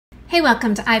Hey,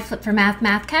 welcome to iFlip for Math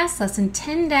Mathcast, lesson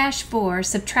 10-4,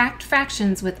 subtract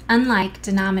fractions with unlike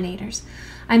denominators.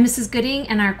 I'm Mrs. Gooding,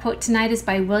 and our quote tonight is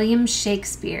by William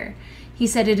Shakespeare. He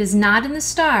said, "It is not in the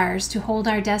stars to hold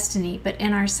our destiny, but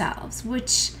in ourselves,"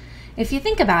 which, if you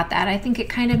think about that, I think it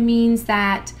kind of means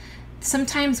that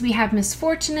sometimes we have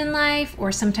misfortune in life,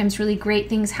 or sometimes really great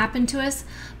things happen to us,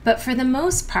 but for the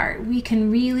most part, we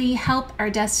can really help our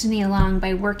destiny along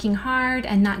by working hard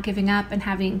and not giving up and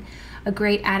having a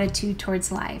great attitude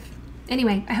towards life.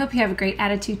 Anyway, I hope you have a great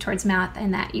attitude towards math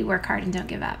and that you work hard and don't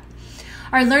give up.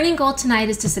 Our learning goal tonight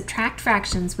is to subtract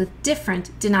fractions with different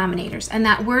denominators, and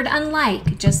that word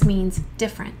unlike just means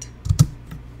different.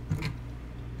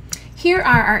 Here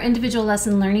are our individual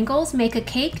lesson learning goals. Make a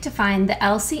cake to find the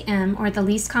LCM, or the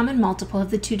least common multiple,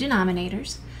 of the two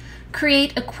denominators.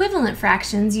 Create equivalent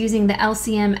fractions using the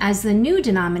LCM as the new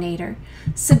denominator.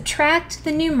 Subtract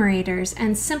the numerators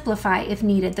and simplify if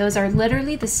needed. Those are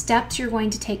literally the steps you're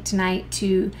going to take tonight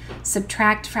to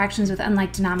subtract fractions with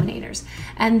unlike denominators.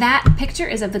 And that picture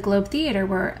is of the Globe Theater,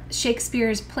 where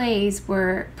Shakespeare's plays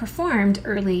were performed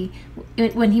early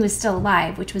when he was still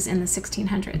alive, which was in the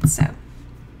 1600s. So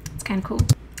it's kind of cool.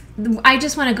 I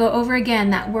just want to go over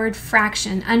again that word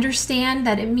fraction. Understand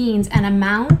that it means an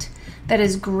amount that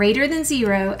is greater than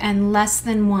 0 and less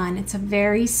than 1. It's a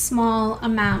very small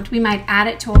amount. We might add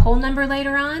it to a whole number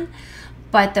later on,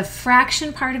 but the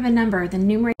fraction part of a number, the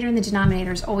numerator and the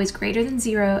denominator, is always greater than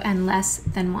 0 and less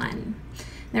than 1.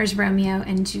 There's Romeo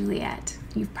and Juliet.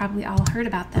 You've probably all heard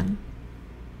about them.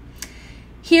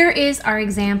 Here is our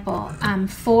example,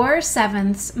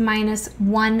 4/7 minus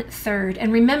 1/3.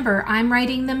 And remember, I'm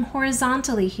writing them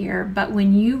horizontally here, but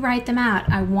when you write them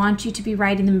out, I want you to be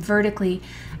writing them vertically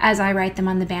as I write them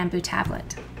on the bamboo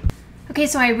tablet. Okay,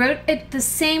 so I wrote it the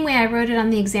same way I wrote it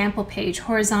on the example page,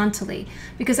 horizontally,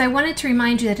 because I wanted to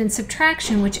remind you that in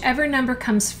subtraction, whichever number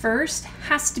comes first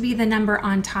has to be the number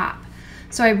on top.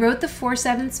 So I wrote the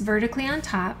 4/7 vertically on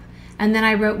top, and then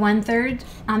I wrote 1/3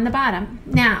 on the bottom.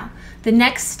 Now, the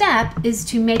next step is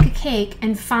to make a cake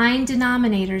and find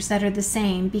denominators that are the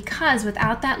same, because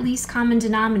without that least common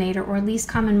denominator or least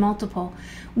common multiple,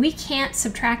 we can't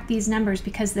subtract these numbers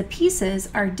because the pieces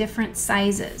are different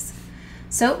sizes.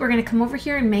 So we're going to come over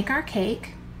here and make our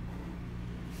cake.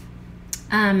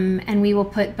 And we will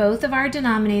put both of our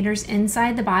denominators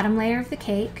inside the bottom layer of the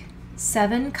cake.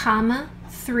 7,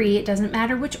 3. It doesn't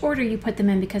matter which order you put them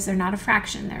in because they're not a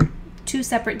fraction. They're two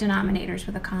separate denominators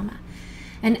with a comma.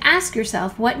 And ask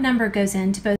yourself what number goes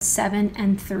into both 7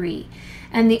 and 3.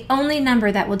 And the only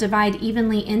number that will divide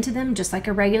evenly into them, just like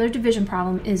a regular division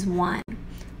problem, is 1.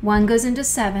 1 goes into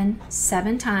 7,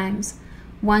 7 times.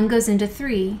 1 goes into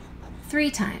 3,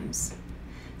 3 times.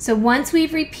 So once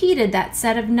we've repeated that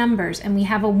set of numbers and we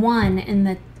have a 1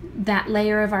 in that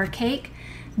layer of our cake,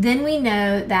 then we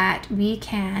know that we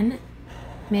can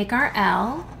make our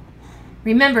L.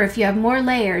 Remember, if you have more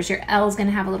layers, your L is going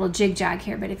to have a little jig-jog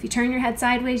here, but if you turn your head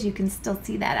sideways, you can still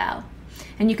see that L.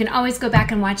 And you can always go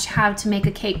back and watch how to make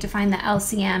a cake to find the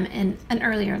LCM in an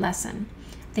earlier lesson.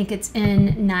 I think it's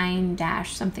in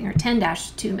 9-something or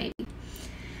 10-2 maybe.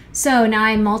 So now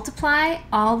I multiply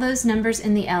all those numbers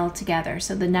in the L together.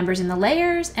 So the numbers in the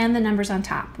layers and the numbers on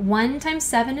top. 1 times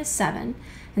 7 is 7,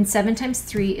 and 7 times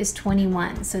 3 is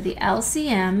 21. So the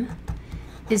LCM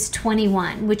is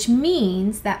 21, which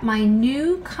means that my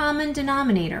new common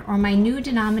denominator, or my new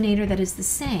denominator that is the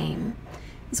same,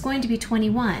 is going to be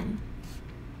 21.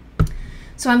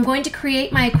 So I'm going to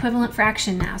create my equivalent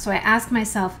fraction now. So I ask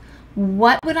myself,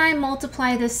 what would I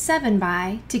multiply this 7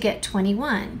 by to get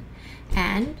 21?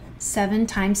 And 7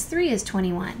 times 3 is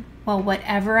 21. Well,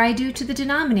 whatever I do to the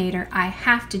denominator, I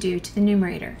have to do to the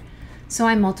numerator. So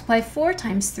I multiply 4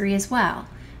 times 3 as well,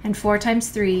 and 4 times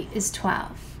 3 is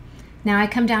 12. Now I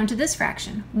come down to this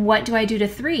fraction. What do I do to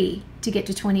 3 to get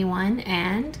to 21?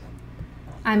 And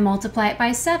I multiply it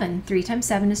by 7. 3 times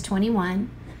 7 is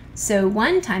 21. So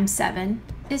 1 times 7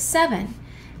 is 7.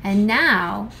 And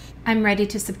now I'm ready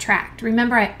to subtract.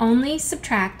 Remember, I only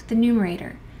subtract the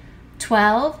numerator.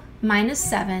 12 minus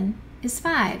 7 is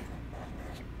 5.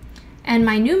 And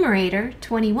my numerator,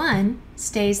 21,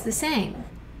 stays the same.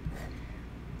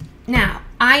 Now,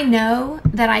 I know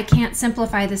that I can't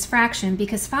simplify this fraction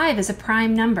because 5 is a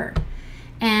prime number,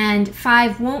 and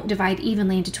 5 won't divide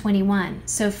evenly into 21.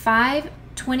 So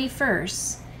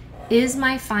 5/21 is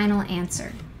my final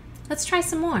answer. Let's try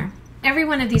some more. Every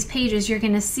one of these pages, you're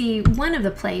going to see one of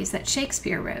the plays that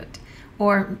Shakespeare wrote,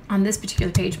 or on this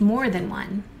particular page, more than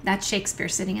one. That's Shakespeare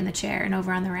sitting in the chair, and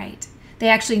over on the right. They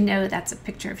actually know that's a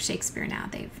picture of Shakespeare now.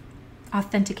 They've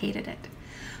authenticated it.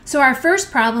 So our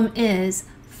first problem is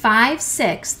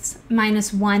 5/6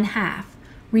 minus 1/2.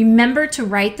 Remember to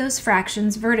write those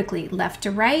fractions vertically, left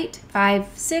to right, 5,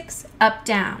 6, up,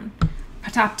 down,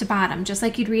 top to bottom, just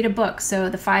like you'd read a book. So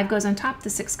the 5 goes on top, the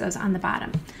 6 goes on the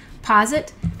bottom. Pause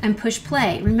it and push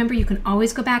play. Remember, you can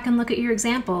always go back and look at your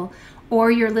example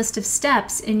or your list of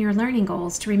steps in your learning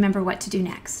goals to remember what to do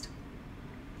next.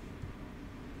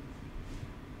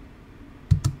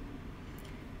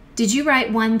 Did you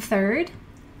write 1/3?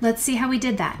 Let's see how we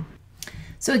did that.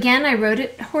 So again, I wrote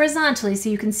it horizontally so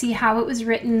you can see how it was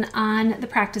written on the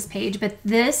practice page, but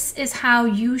this is how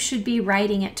you should be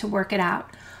writing it to work it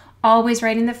out. Always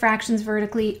writing the fractions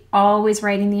vertically, always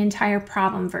writing the entire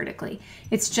problem vertically.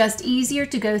 It's just easier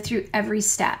to go through every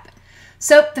step.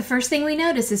 So the first thing we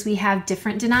notice is we have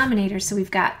different denominators. So we've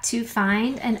got to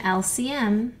find an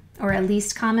LCM, or a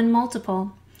least common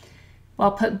multiple.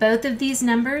 Well, put both of these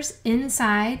numbers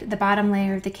inside the bottom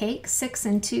layer of the cake, 6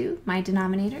 and 2, my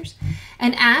denominators,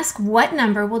 and ask what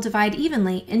number will divide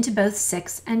evenly into both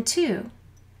 6 and 2.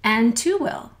 And 2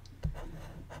 will.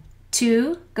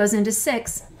 2 goes into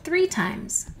 6 3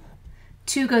 times.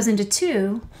 2 goes into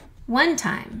 2 1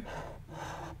 time.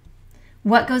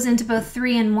 What goes into both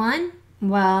 3 and 1?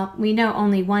 Well, we know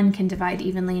only 1 can divide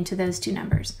evenly into those two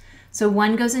numbers. So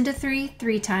 1 goes into 3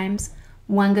 3 times.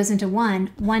 1 goes into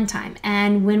 1 1 time.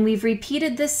 And when we've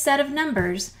repeated this set of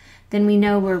numbers, then we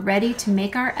know we're ready to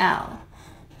make our L.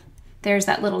 There's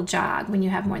that little jog when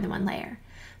you have more than one layer.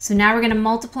 So now we're going to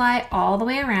multiply all the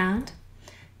way around.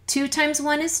 2 times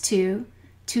 1 is 2.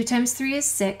 2 times 3 is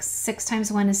 6. 6 times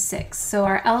 1 is 6. So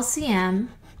our LCM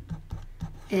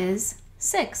is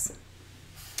 6.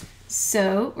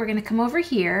 So we're going to come over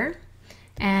here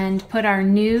and put our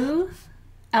new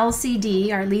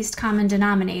LCD, our least common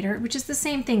denominator, which is the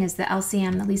same thing as the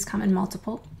LCM, the least common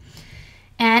multiple,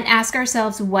 and ask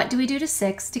ourselves, what do we do to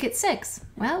 6 to get 6?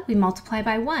 Well, we multiply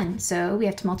by 1, so we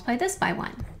have to multiply this by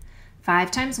 1.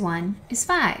 5 times 1 is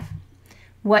 5.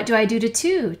 What do I do to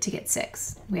 2 to get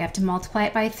 6? We have to multiply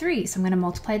it by 3, so I'm going to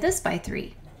multiply this by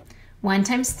 3. 1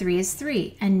 times 3 is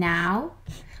 3, and now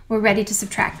we're ready to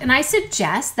subtract. And I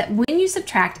suggest that when you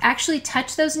subtract, actually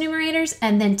touch those numerators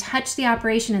and then touch the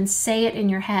operation and say it in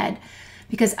your head,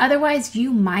 because otherwise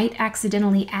you might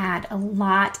accidentally add. A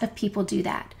lot of people do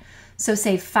that. So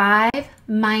say 5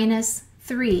 minus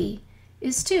 3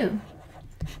 is 2,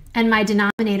 and my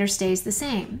denominator stays the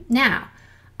same. Now,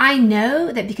 I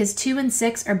know that because 2 and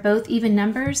 6 are both even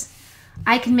numbers,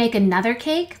 I can make another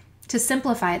cake to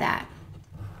simplify that.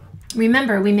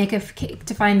 Remember, we make a cake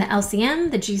to find the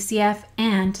LCM, the GCF,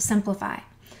 and to simplify.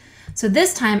 So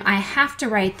this time I have to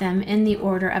write them in the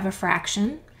order of a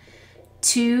fraction,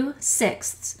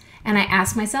 2/6. And I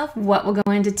ask myself, what will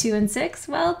go into 2 and 6?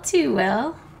 Well, 2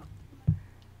 will.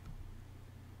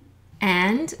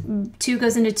 And 2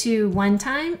 goes into 2 1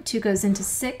 time, 2 goes into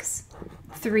 6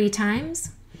 3 times.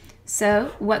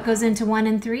 So what goes into 1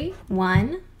 and 3?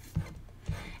 1.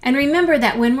 And remember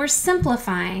that when we're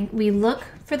simplifying, we look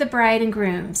for the bride and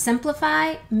groom.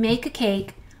 Simplify, make a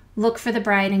cake, look for the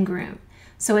bride and groom.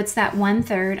 So it's that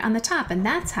 1/3 on the top, and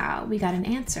that's how we got an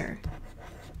answer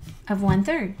of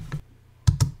 1/3.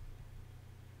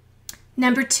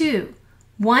 Number 2,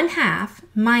 1/2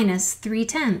 minus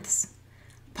 3/10.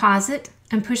 Pause it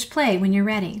and push play when you're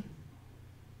ready.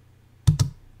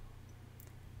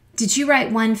 Did you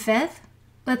write 1/5?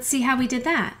 Let's see how we did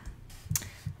that.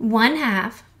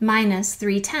 1/2 minus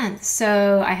 3/10.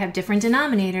 So I have different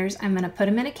denominators. I'm going to put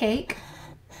them in a cake.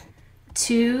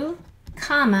 2,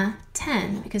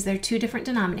 10, because they're two different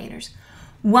denominators.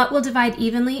 What will divide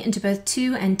evenly into both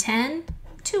 2 and 10?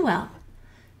 2 will.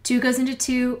 2 goes into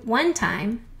 2 1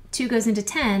 time. 2 goes into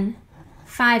 10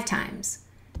 5 times.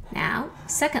 Now,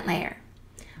 second layer.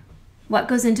 What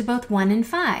goes into both 1 and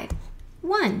 5?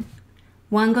 1.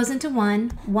 1 goes into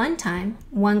 1 1 time.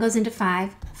 1 goes into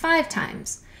 5 5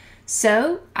 times.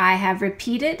 So I have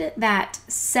repeated that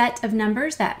set of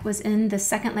numbers that was in the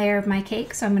second layer of my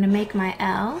cake. So I'm going to make my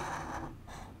L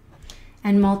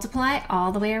and multiply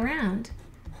all the way around.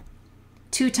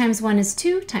 2 times 1 is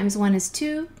 2, times 1 is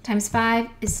 2, times 5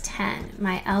 is 10.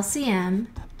 My LCM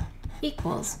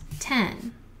equals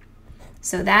 10.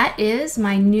 So that is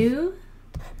my new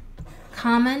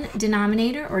common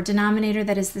denominator, or denominator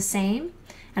that is the same.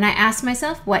 And I ask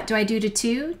myself, what do I do to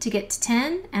 2 to get to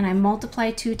 10? And I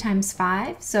multiply 2 times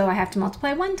 5, so I have to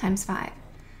multiply 1 times 5,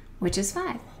 which is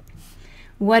 5.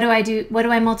 What do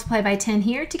I multiply by 10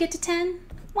 here to get to 10?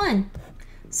 1.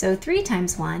 So 3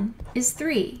 times 1 is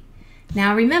 3.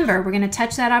 Now remember, we're going to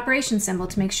touch that operation symbol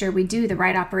to make sure we do the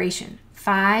right operation.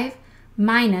 5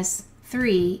 minus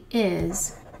 3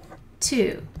 is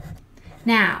 2.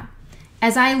 Now,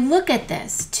 as I look at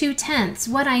this, 2/10,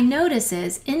 what I notice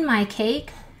is in my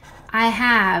cake, I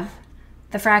have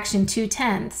the fraction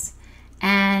 2/10.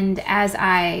 And as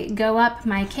I go up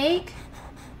my cake,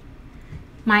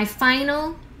 my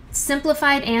final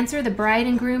simplified answer, the bride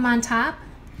and groom on top,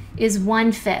 is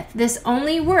 1/5. This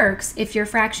only works if your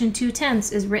fraction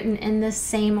 2/10 is written in the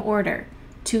same order,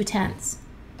 2/10.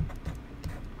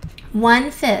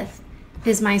 1/5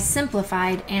 is my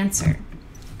simplified answer.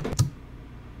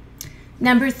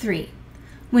 Number 3.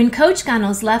 When Coach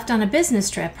Gunnels left on a business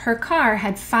trip, her car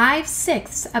had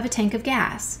 5/6 of a tank of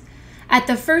gas. At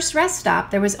the first rest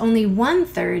stop, there was only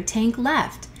 1/3 tank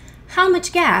left. How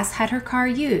much gas had her car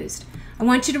used? I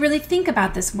want you to really think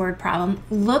about this word problem.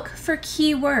 Look for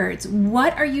key words.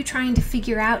 What are you trying to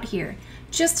figure out here?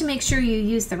 Just to make sure you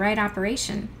use the right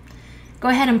operation. Go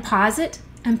ahead and pause it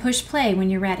and push play when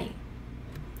you're ready.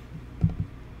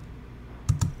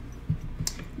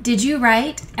 Did you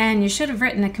write, and you should have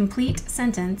written a complete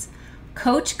sentence,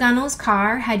 Coach Gunnels'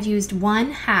 car had used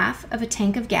 1/2 of a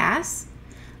tank of gas?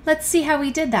 Let's see how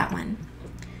we did that one.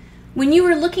 When you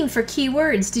were looking for key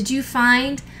words, did you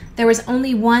find there was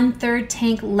only 1/3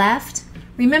 tank left?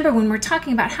 Remember, when we're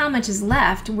talking about how much is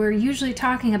left, we're usually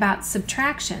talking about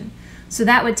subtraction. So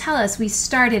that would tell us we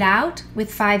started out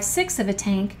with 5/6 of a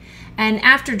tank, and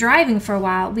after driving for a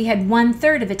while, we had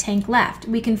 1/3 of a tank left.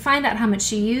 We can find out how much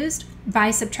she used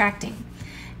by subtracting.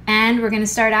 And we're going to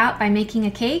start out by making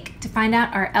a cake to find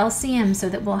out our LCM so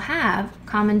that we'll have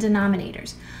common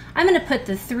denominators. I'm going to put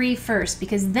the 3 first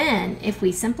because then if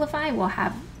we simplify, we'll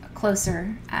have a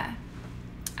closer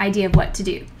idea of what to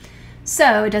do.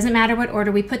 So it doesn't matter what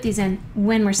order we put these in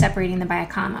when we're separating them by a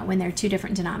comma, when they're two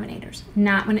different denominators.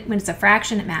 Not when it's a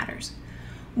fraction, it matters.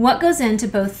 What goes into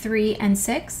both 3 and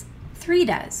 6? 3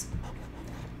 does.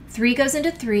 3 goes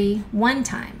into 3 one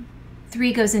time.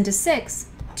 3 goes into 6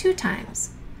 2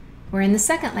 times. We're in the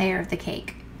second layer of the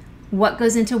cake. What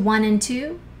goes into 1 and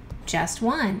 2? Just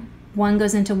 1. 1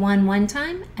 goes into 1 one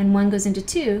time, and 1 goes into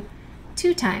 2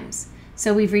 2 times.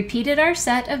 So we've repeated our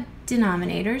set of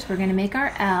denominators. We're going to make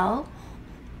our L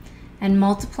and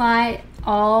multiply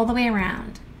all the way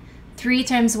around. 3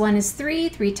 times 1 is 3,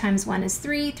 3 times 1 is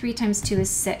 3, 3 times 2 is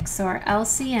 6. So our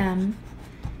LCM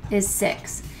is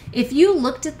 6. If you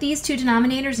looked at these two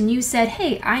denominators and you said,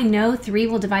 hey, I know 3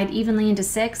 will divide evenly into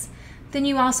 6, then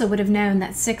you also would have known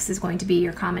that 6 is going to be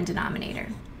your common denominator.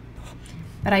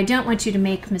 But I don't want you to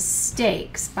make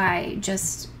mistakes by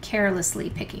just carelessly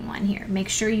picking one here. Make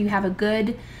sure you have a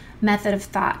good method of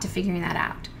thought to figuring that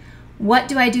out. What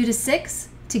do I do to 6?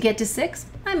 To get to 6,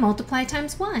 I multiply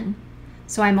times 1.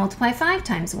 So I multiply 5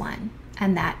 times 1,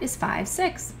 and that is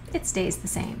 5/6. It stays the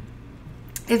same.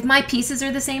 If my pieces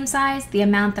are the same size, the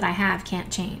amount that I have can't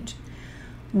change.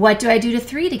 What do I do to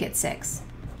 3 to get 6?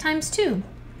 Times 2.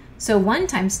 So 1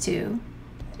 times 2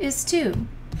 is 2.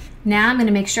 Now I'm going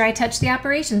to make sure I touch the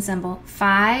operation symbol.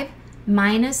 5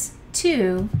 minus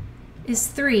 2 is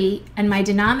 3, and my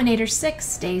denominator 6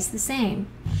 stays the same.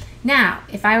 Now,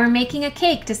 if I were making a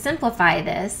cake to simplify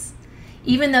this,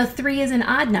 even though 3 is an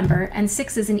odd number and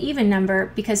 6 is an even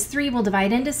number, because 3 will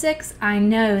divide into 6, I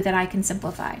know that I can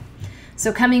simplify.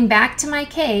 So coming back to my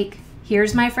cake,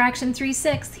 here's my fraction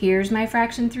 3/6, here's my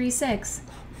fraction 3/6.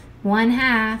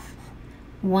 1/2,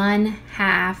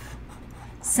 1/2.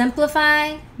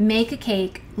 Simplify, make a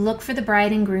cake, look for the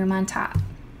bride and groom on top.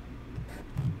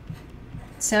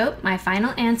 So my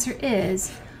final answer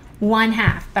is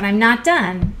 1/2, but I'm not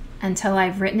done until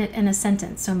I've written it in a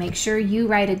sentence. So make sure you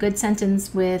write a good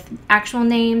sentence with actual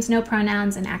names, no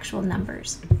pronouns, and actual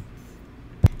numbers.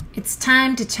 It's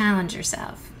time to challenge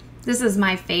yourself. This is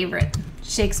my favorite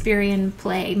Shakespearean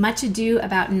play, Much Ado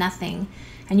About Nothing.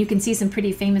 And you can see some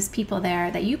pretty famous people there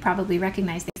that you probably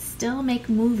recognize. They still make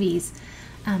movies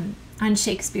on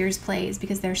Shakespeare's plays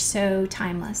because they're so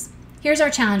timeless. Here's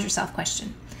our challenge yourself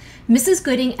question. Mrs.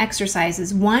 Gooding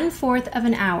exercises 1/4 of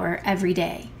an hour every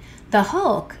day. The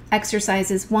Hulk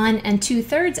exercises 1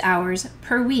 2/3 hours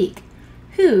per week.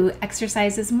 Who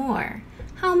exercises more?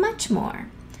 How much more?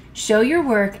 Show your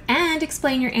work and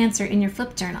explain your answer in your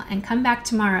flip journal and come back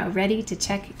tomorrow ready to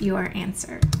check your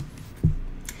answer.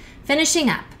 Finishing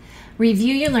up,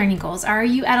 review your learning goals. Are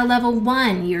you at a level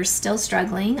 1? You're still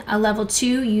struggling. A level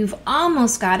 2, you've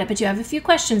almost got it, but you have a few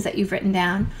questions that you've written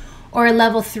down. Or a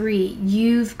level 3,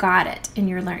 you've got it in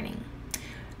your learning.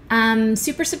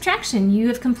 Super subtraction, you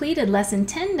have completed lesson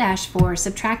 10-4,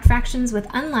 subtract fractions with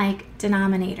unlike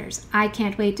denominators. I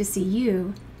can't wait to see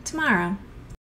you tomorrow.